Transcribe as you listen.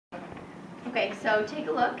Okay, so take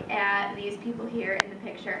a look at these people here in the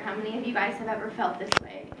picture. How many of you guys have ever felt this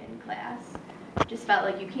way in class? Just felt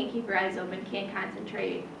like you can't keep your eyes open, can't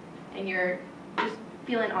concentrate, and you're just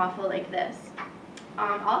feeling awful like this.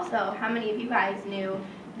 Also, how many of you guys knew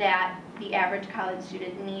that the average college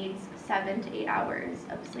student needs 7 to 8 hours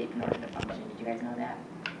of sleep in order to function? Did you guys know that?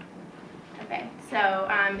 Okay, so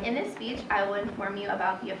in this speech, I will inform you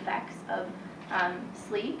about the effects of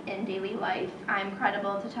sleep in daily life. I'm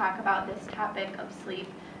credible to talk about this topic of sleep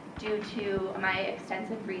due to my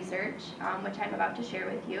extensive research, which I'm about to share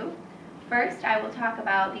with you. First, I will talk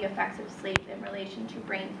about the effects of sleep in relation to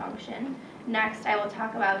brain function. Next, I will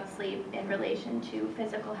talk about sleep in relation to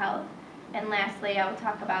physical health. And lastly, I will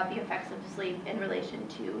talk about the effects of sleep in relation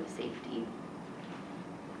to safety.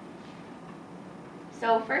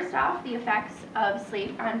 So first off, the effects of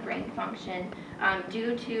sleep on brain function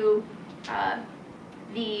due to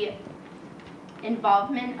the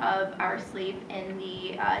involvement of our sleep in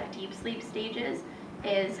the deep sleep stages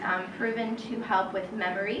is proven to help with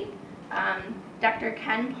memory. Dr.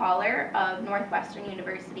 Ken Pauler of Northwestern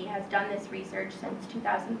University has done this research since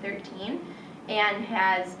 2013 and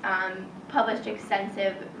has published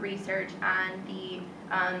extensive research on the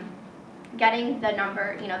getting the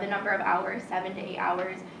number of hours, 7 to 8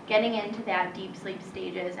 hours, getting into that deep sleep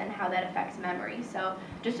stages and how that affects memory. So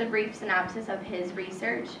just a brief synopsis of his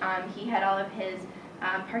research. He had all of his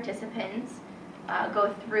participants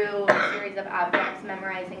go through a series of objects,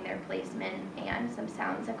 memorizing their placement and some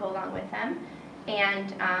sounds that go along with them.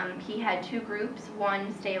 And he had two groups,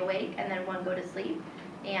 one stay awake and then one go to sleep.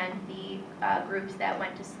 And the groups that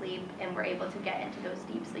went to sleep and were able to get into those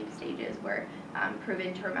deep sleep stages were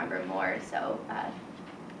proven to remember more. So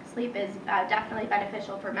sleep is definitely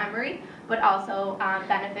beneficial for memory, but also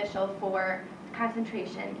beneficial for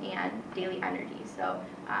concentration and daily energy. So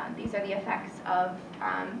these are the effects of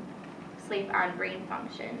sleep on brain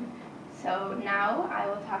function. So now I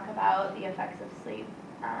will talk about the effects of sleep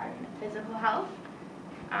on physical health.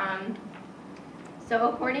 So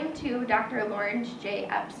according to Dr. Lawrence J.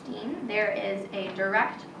 Epstein, there is a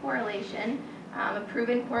direct correlation, a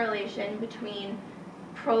proven correlation between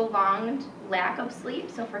prolonged lack of sleep.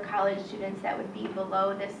 So for college students, that would be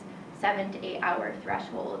below this 7 to 8 hour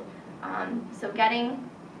threshold. So getting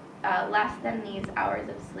less than these hours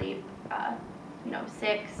of sleep,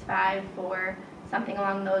 6, 5, 4, something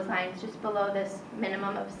along those lines, just below this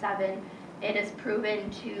minimum of 7, it is proven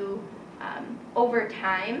to, over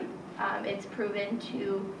time, it's proven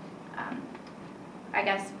to,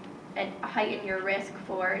 heighten your risk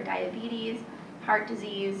for diabetes, heart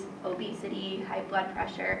disease, obesity, high blood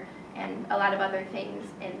pressure, and a lot of other things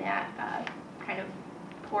in that kind of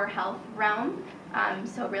poor health realm.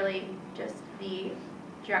 So really just the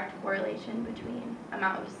direct correlation between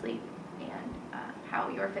amount of sleep and how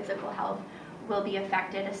your physical health will be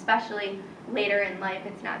affected, especially later in life.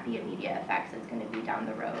 It's not the immediate effects, it's going to be down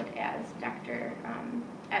the road, as Dr.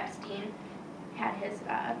 Epstein had his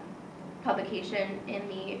publication in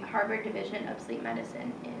the Harvard Division of Sleep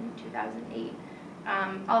Medicine in 2008.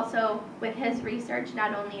 Also, with his research,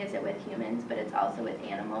 not only is it with humans, but it's also with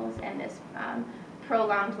animals, and this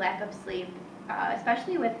prolonged lack of sleep,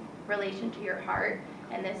 especially with relation to your heart,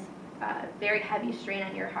 and this very heavy strain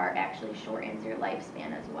on your heart actually shortens your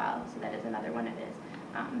lifespan as well. So that is another one of his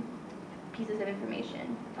pieces of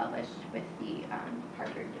information published with the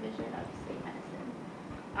Harvard Division of Sleep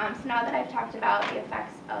Medicine. So now that I've talked about the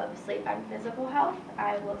effects of sleep on physical health,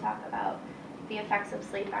 I will talk about the effects of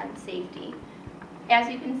sleep on safety. As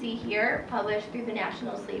you can see here, published through the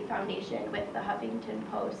National Sleep Foundation with the Huffington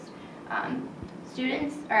Post,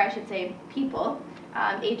 students, or I should say people,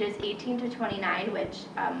 ages 18 to 29, which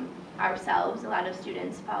ourselves, a lot of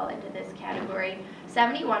students fall into this category.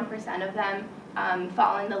 71% of them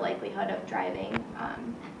fall in the likelihood of driving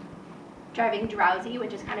drowsy,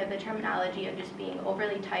 which is kind of the terminology of just being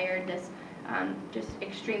overly tired, this just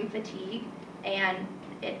extreme fatigue, and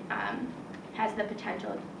it has the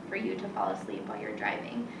potential for you to fall asleep while you're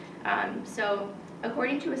driving. So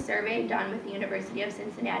according to a survey done with the University of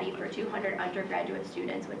Cincinnati for 200 undergraduate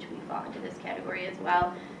students, which we fall into this category as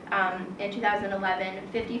well, in 2011,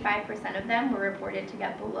 55% of them were reported to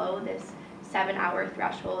get below this 7-hour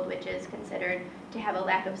threshold, which is considered to have a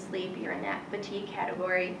lack of sleep. You're in that fatigue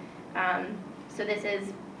category. So this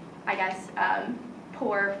is, I guess,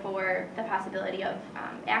 poor for the possibility of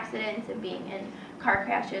accidents and being in car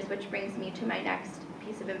crashes, which brings me to my next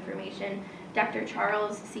piece of information. Dr.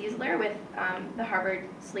 Charles Czeisler with the Harvard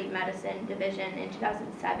Sleep Medicine Division in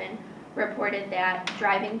 2007 reported that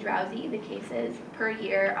driving drowsy, the cases per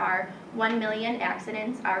year are 1 million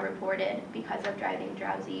accidents are reported because of driving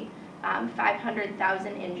drowsy.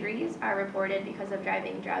 500,000 injuries are reported because of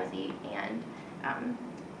driving drowsy, and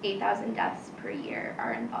 8,000 deaths per year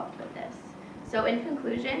are involved with this. So in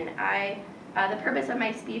conclusion, the purpose of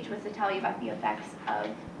my speech was to tell you about the effects of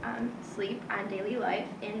sleep on daily life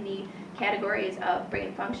in the categories of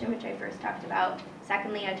brain function, which I first talked about.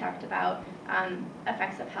 Secondly, I talked about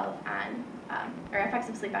effects of health on, or effects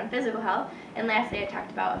of sleep on physical health. And lastly, I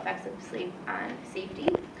talked about effects of sleep on safety.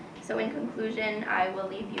 So in conclusion, I will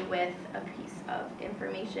leave you with a piece of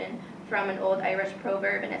information from an old Irish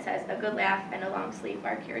proverb, and it says, "A good laugh and a long sleep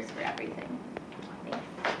are cures for everything."